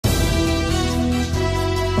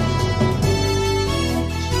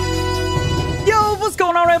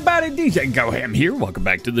everybody? DjGoHam here. Welcome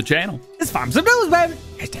back to the channel. It's Farm Some News, baby.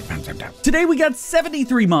 Hashtag Farm Some News. Today we got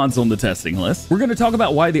 73 mods on the testing list. We're going to talk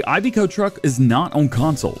about why the Iveco truck is not on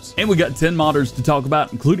consoles. And we got 10 modders to talk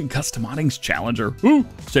about, including Custom Modding's Challenger. Ooh,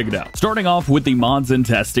 check it out. Starting off with the mods and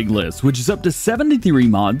testing list, which is up to 73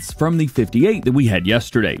 mods from the 58 that we had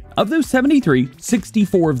yesterday. Of those 73,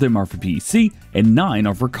 64 of them are for PC and 9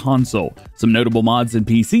 are for console. Some notable mods in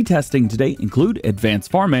PC testing today include Advanced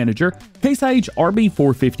Farm Manager, Case IH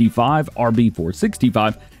RB455,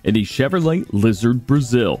 RB465, and the Chevrolet Lizard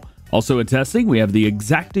Brazil. Also in testing, we have the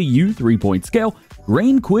Exacta U 3-point scale,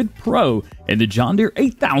 Grain Quid Pro, and the John Deere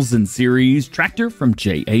 8000 series tractor from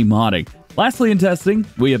JA Modding. Lastly in testing,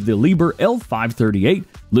 we have the Liebherr L538,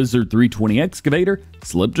 Lizard 320 excavator,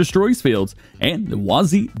 Slip Destroys Fields, and the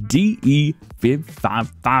Wazi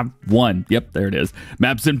DE551. Yep, there it is.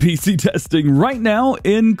 Maps in PC testing right now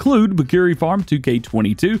include Bakuri Farm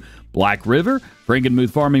 2K22, Black River,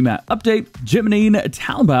 Frankenmuth Farming Mat Update, Jiminine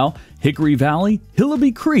Talbot, Hickory Valley,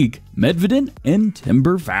 Hillaby Creek, Medvedin, and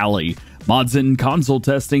Timber Valley. Mods in console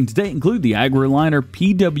testing today include the Agroliner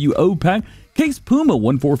PWO pack, Case Puma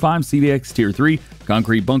 145 CVX Tier 3,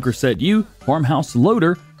 Concrete Bunker Set U, Farmhouse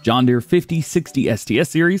Loader, John Deere 5060 STS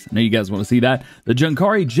series. I know you guys want to see that. The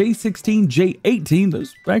Junkari J16, J18,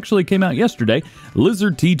 those actually came out yesterday.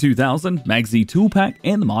 Lizard T2000, Magzi Tool Pack,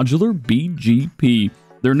 and the Modular BGA.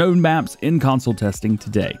 There are no maps in console testing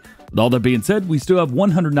today. With all that being said, we still have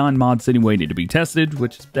 109 mods sitting waiting to be tested,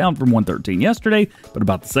 which is down from 113 yesterday, but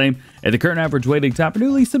about the same. And the current average waiting time for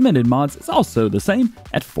newly submitted mods is also the same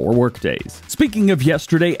at 4 workdays. Speaking of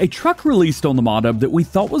yesterday, a truck released on the mod hub that we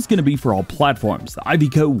thought was going to be for all platforms, the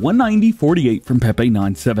Iveco 19048 from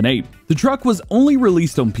Pepe978. The truck was only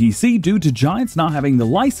released on PC due to Giants not having the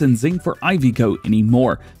licensing for Iveco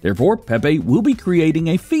anymore. Therefore, Pepe will be creating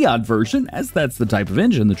a Fiat version, as that's the type of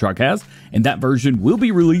engine the truck has, and that version will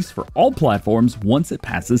be released for all platforms once it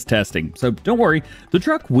passes testing. So don't worry, the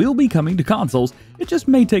truck will be coming to consoles. It just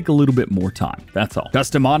may take a little bit more time, that's all.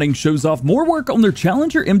 Custom Modding shows off more work on their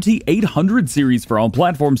Challenger MT800 series for all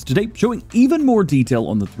platforms today, showing even more detail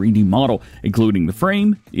on the 3D model, including the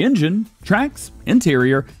frame, the engine, tracks,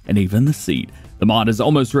 interior, and even the seat. The mod is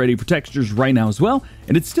almost ready for textures right now as well,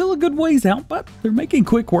 and it's still a good ways out, but they're making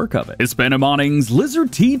quick work of it. Hispano Modding's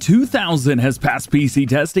Lizard T2000 has passed PC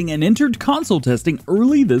testing and entered console testing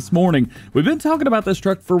early this morning. We've been talking about this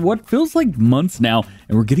truck for what feels like months now,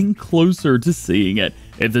 and we're getting closer to seeing it.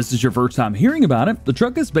 If this is your first time hearing about it, the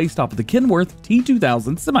truck is based off of the Kenworth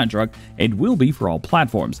T2000 semi-truck and will be for all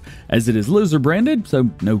platforms, as it is Lizard branded, so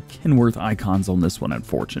no Kenworth icons on this one,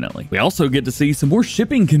 unfortunately. We also get to see some more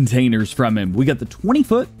shipping containers from him. We got the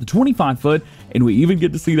 20-foot, the 25-foot, and we even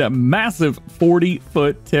get to see that massive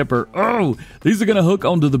 40-foot tipper. Oh, these are going to hook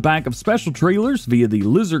onto the back of special trailers via the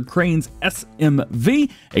Lizard Cranes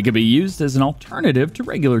SMV. It can be used as an alternative to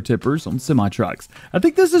regular tippers on semi-trucks. I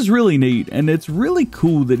think this is really neat, and it's really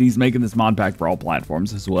cool that he's making this mod pack for all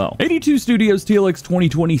platforms as well. 82 Studios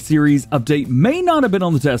TLX2020 series update may not have been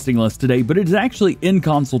on the testing list today, but it is actually in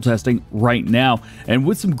console testing right now, and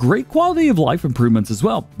with some great quality of life improvements as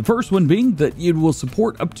well. The first one being that it will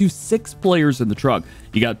support up to 6 players in the truck.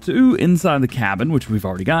 You got 2 inside the cabin, which we've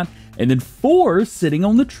already got, and then 4 sitting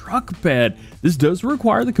on the truck bed. This does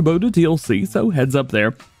require the Kubota TLC, so heads up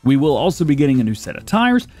there. We will also be getting a new set of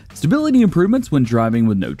tires, stability improvements when driving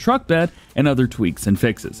with no truck bed, and other tweaks and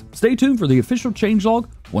fixes. Stay tuned for the official changelog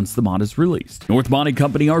once the mod is released. North Modding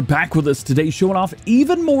Company are back with us today, showing off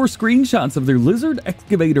even more screenshots of their Lizard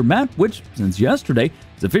Excavator Mat, which, since yesterday,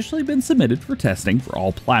 has officially been submitted for testing for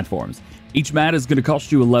all platforms. Each mat is going to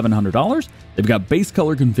cost you $1,100. They've got base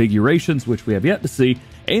color configurations, which we have yet to see,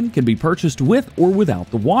 and can be purchased with or without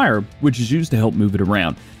the wire, which is used to help move it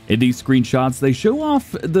around. In these screenshots, they show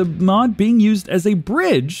off the mod being used as a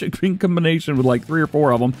bridge in combination with like 3 or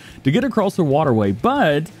 4 of them to get across the waterway,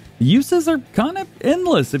 but the uses are kind of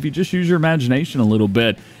endless if you just use your imagination a little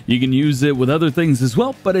bit. You can use it with other things as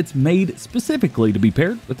well, but it's made specifically to be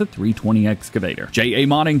paired with the 320 excavator. JA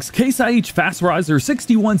Modding's Case IH Fast Riser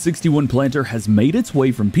 6161 planter has made its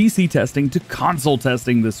way from PC testing to console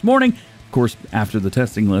testing this morning. Of course, after the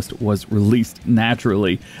testing list was released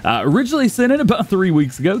naturally. Originally sent in about 3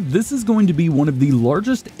 weeks ago, this is going to be one of the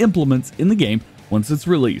largest implements in the game once it's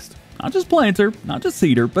released. Not just planter, not just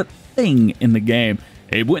seeder, but thing in the game.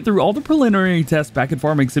 It went through all the preliminary tests back in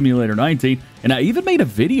Farming Simulator 19, and I even made a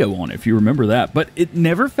video on it if you remember that, but it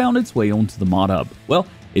never found its way onto the mod hub. Well,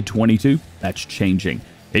 in 22, that's changing.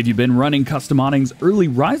 If you've been running Custom Modding's early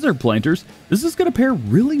riser planters, this is going to pair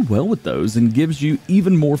really well with those and gives you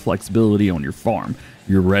even more flexibility on your farm.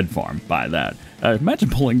 your red farm by that. Imagine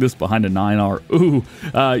pulling this behind a 9R.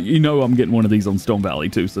 Ooh, you know I'm getting one of these on Stone Valley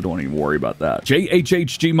too, so don't even worry about that.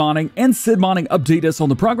 JHHG Modding and Sid Modding update us on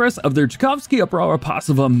the progress of their Czajkowski, Uprawa,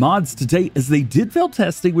 Pasowa mods to date, as they did fail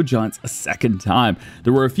testing with Giants a second time.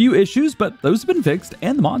 There were a few issues, but those have been fixed,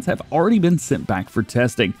 and the mods have already been sent back for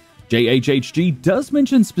testing. JHHG does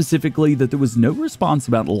mention specifically that there was no response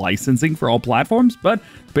about licensing for all platforms, but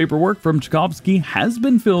the paperwork from Czajkowski has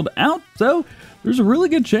been filled out, so there's a really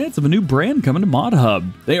good chance of a new brand coming to Mod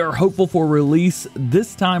Hub. They are hopeful for release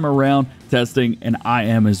this time around testing, and I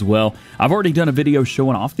am as well. I've already done a video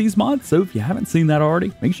showing off these mods, so if you haven't seen that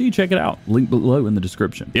already, make sure you check it out. Link below in the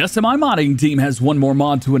description. The SMI modding team has one more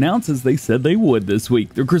mod to announce, as they said they would this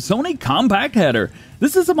week. The Cressoni Compact Header.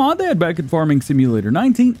 This is a mod they had back in Farming Simulator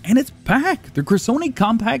 19, and it's back. The Cressoni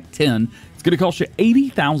Compact 10. It's going to cost you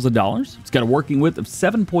 $80,000. It's got a working width of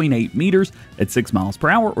 7.8 meters at 6 miles per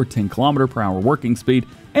hour or 10 kilometer per hour working speed,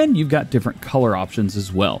 and you've got different color options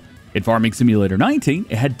as well. In Farming Simulator 19,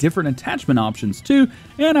 it had different attachment options too,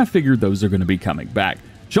 and I figured those are going to be coming back.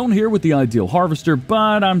 Shown here with the ideal harvester,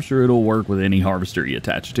 but I'm sure it'll work with any harvester you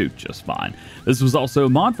attach to just fine. This was also a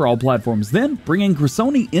mod for all platforms then, bringing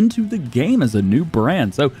Cressoni into the game as a new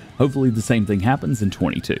brand, so hopefully the same thing happens in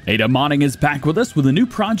 22. Ada Modding is back with us with a new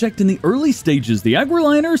project in the early stages, the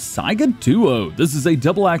Agroliner Siga Duo. This is a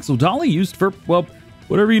double axle dolly used for, well,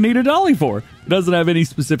 whatever you need a dolly for. It doesn't have any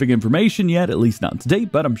specific information yet, at least not to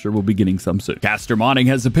date, but I'm sure we'll be getting some soon. Caster Modding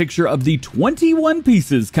has a picture of the 21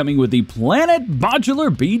 pieces coming with the Planet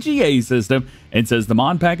Modular BGA system, and says the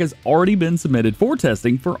mod pack has already been submitted for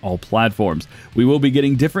testing for all platforms. We will be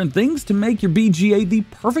getting different things to make your BGA the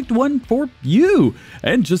perfect one for you,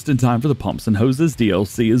 and just in time for the Pumps and Hoses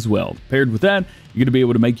DLC as well. Paired with that, you're going to be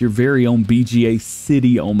able to make your very own BGA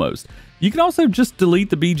city almost. You can also just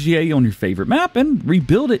delete the BGA on your favorite map and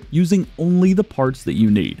rebuild it using only the parts that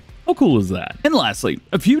you need. How cool is that? And lastly,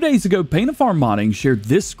 a few days ago, Paint a Farm Modding shared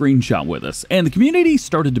this screenshot with us, and the community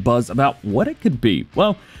started to buzz about what it could be.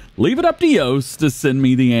 Well, leave it up to Yoast to send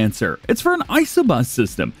me the answer. It's for an IsoBus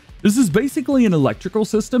system. This is basically an electrical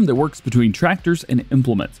system that works between tractors and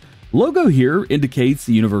implements. Logo here indicates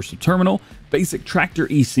the universal terminal, basic tractor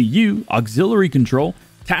ECU, auxiliary control,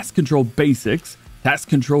 task control basics, task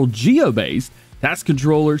control geo-based, task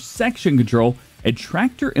controller section control, and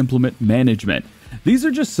tractor implement management. These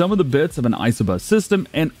are just some of the bits of an IsoBus system,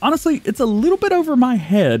 and honestly, it's a little bit over my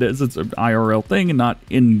head as it's an IRL thing and not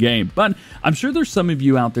in-game, but I'm sure there's some of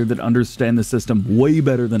you out there that understand the system way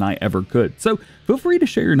better than I ever could, so feel free to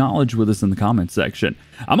share your knowledge with us in the comments section.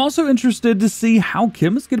 I'm also interested to see how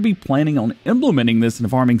Kim is going to be planning on implementing this in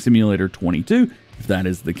Farming Simulator 22, if that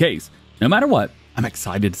is the case. No matter what, I'm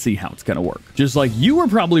excited to see how it's going to work. Just like you were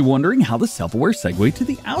probably wondering how the self-aware segue to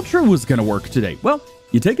the outro was going to work today. Well,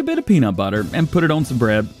 you take a bit of peanut butter and put it on some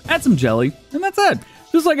bread, add some jelly, and that's it.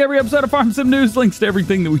 Just like every episode of Farm Sim News, links to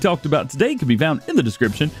everything that we talked about today can be found in the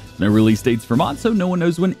description. No release dates for mods, so no one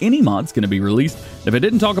knows when any mod's going to be released. If I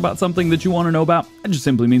didn't talk about something that you want to know about, that just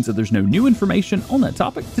simply means that there's no new information on that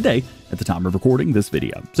topic today at the time of recording this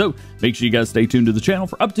video. So make sure you guys stay tuned to the channel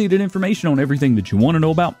for updated information on everything that you want to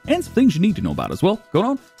know about and some things you need to know about as well going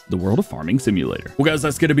on the world of Farming Simulator. Well guys,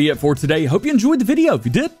 that's going to be it for today. Hope you enjoyed the video. If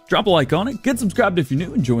you did, drop a like on it, get subscribed if you're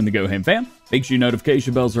new, and join the DjGoHam fam. Make sure your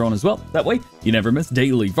notification bells are on as well. That way you never miss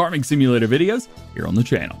daily Farming Simulator videos here on the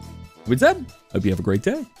channel. With that, hope you have a great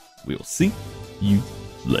day. We will see you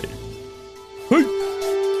later. Hey!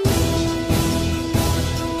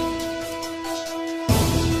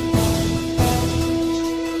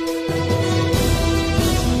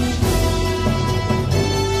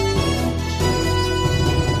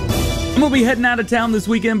 I'm gonna be heading out of town this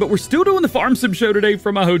weekend, but we're still doing the Farm Sim show today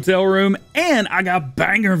from my hotel room, and I got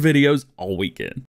banger videos all weekend.